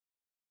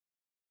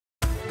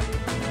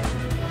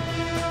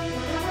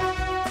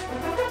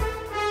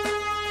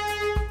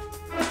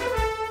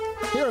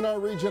in our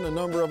region, a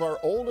number of our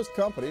oldest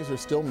companies are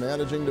still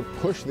managing to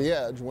push the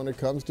edge when it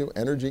comes to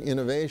energy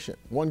innovation.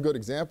 One good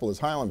example is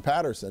Heyl and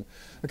Patterson,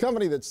 a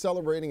company that's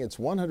celebrating its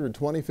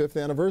 125th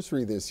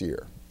anniversary this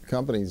year. The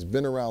company's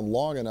been around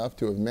long enough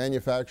to have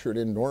manufactured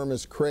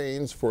enormous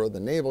cranes for the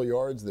naval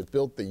yards that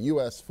built the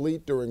U.S.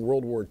 fleet during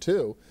World War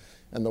II,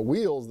 and the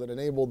wheels that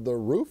enabled the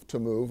roof to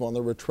move on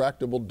the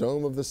retractable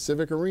dome of the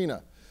Civic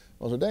Arena.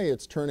 Well, today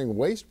it's turning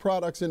waste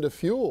products into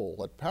fuel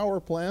at power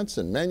plants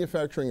and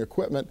manufacturing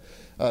equipment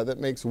that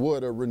makes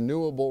wood a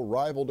renewable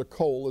rival to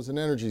coal as an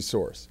energy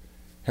source.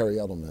 Harry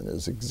Edelman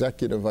is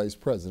Executive Vice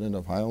President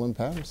of Heyl and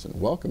Patterson.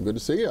 Welcome, good to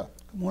see you.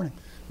 Good morning.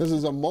 This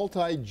is a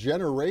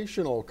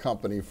multi-generational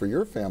company for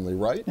your family,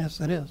 right? Yes,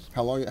 it is.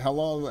 How long have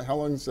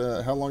the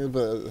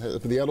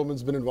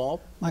Edelmans been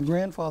involved? My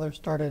grandfather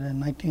started in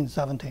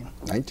 1917.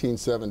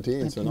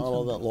 1917, so not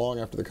all that long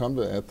after the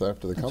company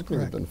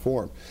had been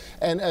formed.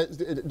 And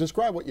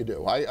describe what you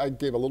do. I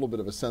gave a little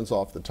bit of a sense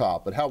off the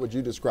top, but how would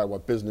you describe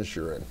what business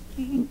you're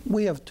in?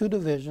 We have two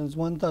divisions.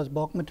 One does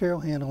bulk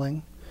material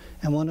handling,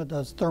 and one that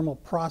does thermal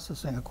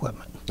processing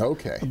equipment.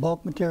 Okay. The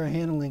bulk material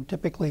handling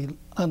typically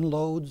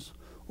unloads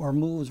or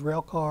moves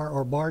rail car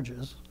or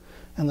barges,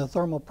 and the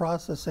thermal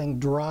processing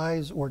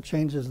dries or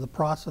changes the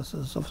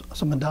processes of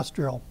some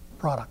industrial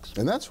products.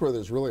 And that's where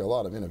there's really a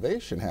lot of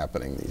innovation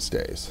happening these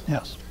days.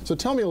 Yes. So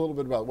tell me a little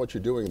bit about what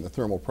you're doing in the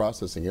thermal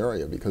processing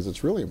area, because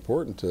it's really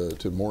important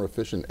to more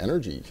efficient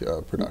energy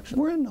production.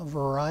 We're in a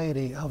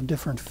variety of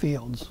different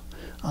fields,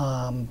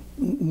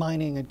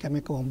 mining and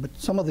chemical, but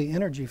some of the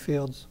energy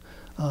fields,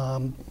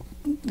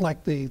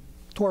 like the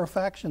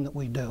torrefaction that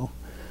we do,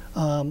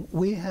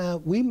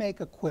 we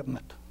make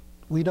equipment.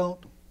 We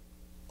don't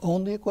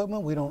own the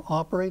equipment, we don't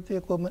operate the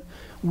equipment,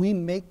 we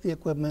make the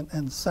equipment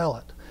and sell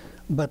it.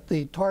 But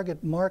the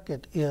target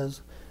market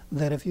is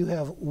that if you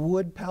have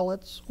wood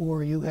pellets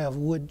or you have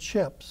wood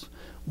chips,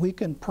 we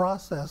can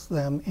process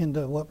them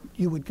into what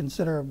you would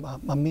consider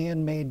a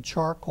man-made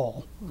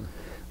charcoal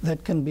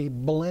that can be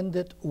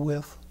blended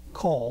with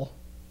coal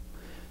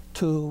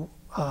to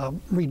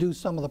reduce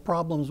some of the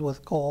problems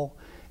with coal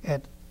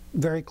at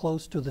very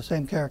close to the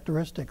same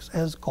characteristics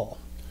as coal.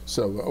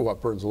 So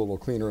what, burns a little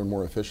cleaner and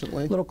more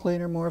efficiently? A little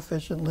cleaner, more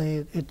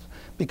efficiently.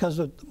 Because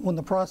when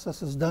the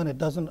process is done, it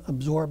doesn't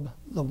absorb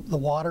the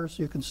water,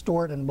 so you can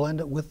store it and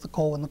blend it with the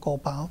coal in the coal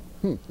pile.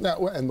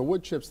 Now, and the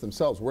wood chips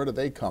themselves, where do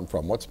they come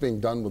from? What's being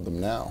done with them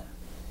now?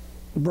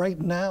 Right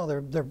now,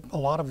 there are a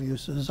lot of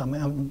uses. I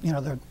mean, you know,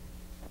 they're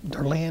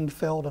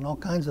land-filled and all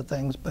kinds of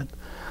things, but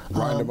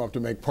grind them up to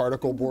make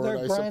particle board, I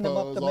suppose. Grind them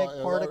up to make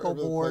particle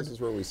board,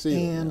 where we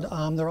see and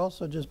them, they're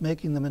also just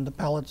making them into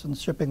pellets and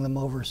shipping them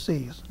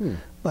overseas.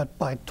 But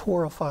by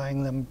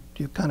torrefying them,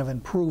 you kind of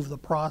improve the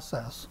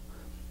process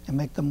and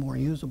make them more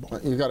usable.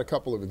 You've got a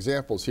couple of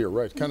examples here,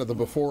 right? Kind of the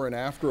before and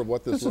after of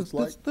what this looks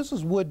like? This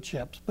is wood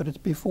chips, but it's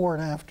before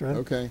and after.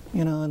 Okay.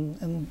 You know,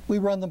 and we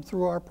run them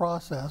through our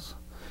process,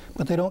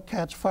 but they don't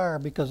catch fire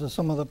because of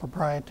some of the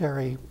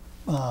proprietary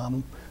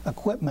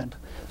equipment,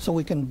 so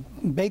we can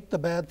bake the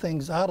bad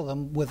things out of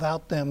them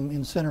without them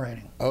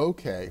incinerating.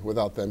 Okay,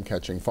 without them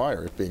catching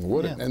fire, it being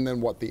wood. Yeah. And then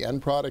what, the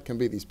end product can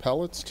be these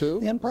pellets too?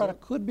 The end product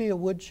could be a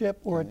wood chip,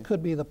 or it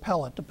could be the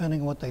pellet,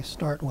 depending on what they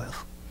start with.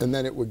 And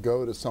then it would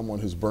go to someone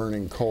who's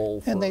burning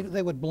coal for... And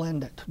they would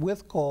blend it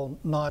with coal,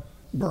 not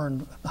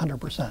burn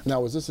 100%.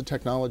 Now, is this a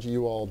technology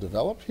you all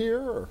developed here?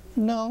 Or?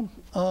 No,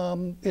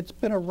 it's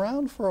been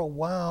around for a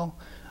while.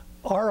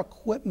 Our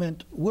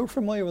equipment, we're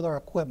familiar with our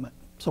equipment,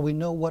 so we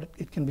know what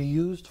it can be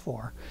used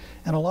for.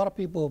 And a lot of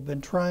people have been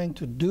trying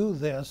to do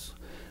this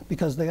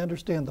because they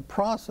understand the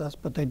process,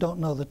 but they don't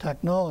know the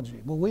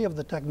technology. Well, we have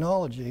the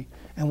technology,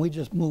 and we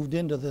just moved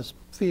into this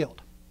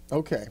field.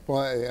 Okay,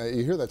 well,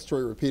 you hear that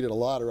story repeated a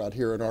lot around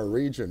here in our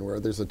region, where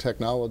there's a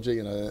technology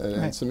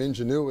and some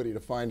ingenuity to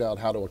find out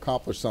how to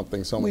accomplish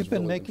something someone's We've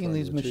been making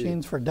these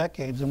machines for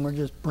decades, and we're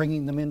just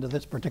bringing them into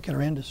this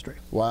particular industry.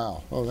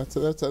 Wow, oh,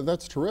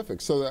 that's terrific.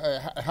 So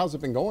how's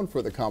it been going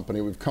for the company?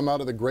 We've come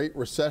out of the Great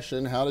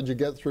Recession. How did you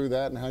get through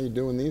that, and how are you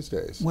doing these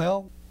days?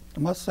 Well,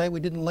 I must say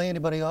we didn't lay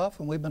anybody off,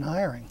 and we've been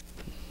hiring.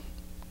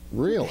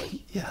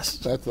 Really? Yes.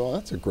 That's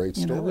a great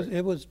story.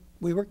 You know,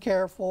 we were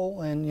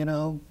careful, and you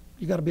know,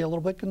 you got to be a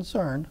little bit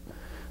concerned,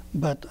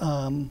 but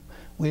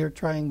we are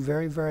trying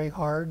very, very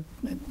hard,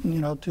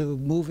 you know, to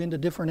move into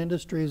different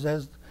industries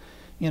as,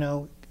 you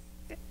know,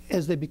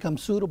 as they become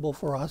suitable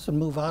for us, and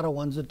move out of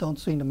ones that don't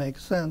seem to make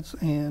sense.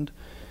 And,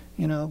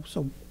 you know,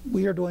 so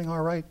we are doing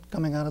all right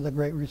coming out of the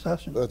Great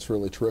Recession. That's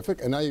really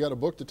terrific. And now you got a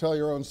book to tell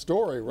your own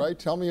story, right?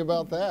 Tell me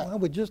about that. Well,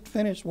 we just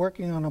finished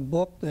working on a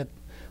book that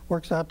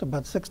works out to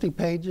about 60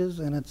 pages,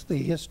 and it's the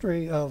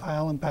history of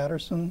Heyl and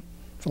Patterson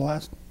for the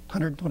last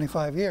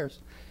 125 years.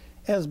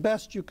 As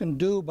best you can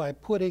do by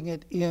putting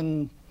it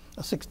in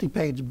a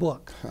 60-page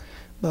book.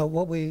 But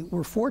what we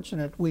were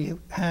fortunate, we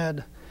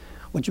had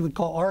what you would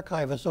call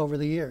archivists over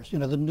the years. You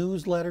know, the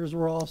newsletters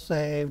were all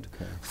saved,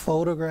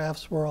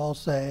 photographs were all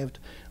saved.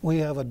 We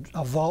have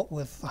a vault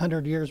with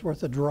 100 years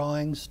worth of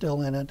drawings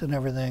still in it and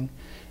everything.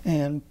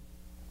 And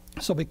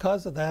so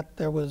because of that,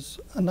 there was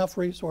enough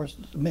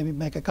resources to maybe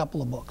make a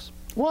couple of books.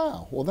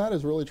 Wow, well that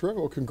is really terrific.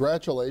 Well,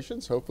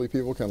 congratulations. Hopefully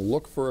people can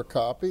look for a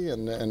copy,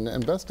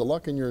 and best of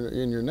luck in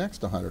your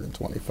next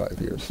 125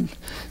 years.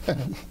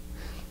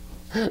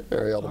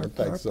 Harry Elderman,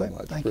 thanks so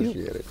much. Thank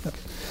Appreciate it.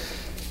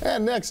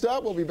 And next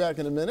up, we'll be back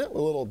in a minute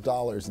with a little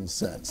dollars and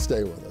cents.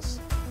 Stay with us.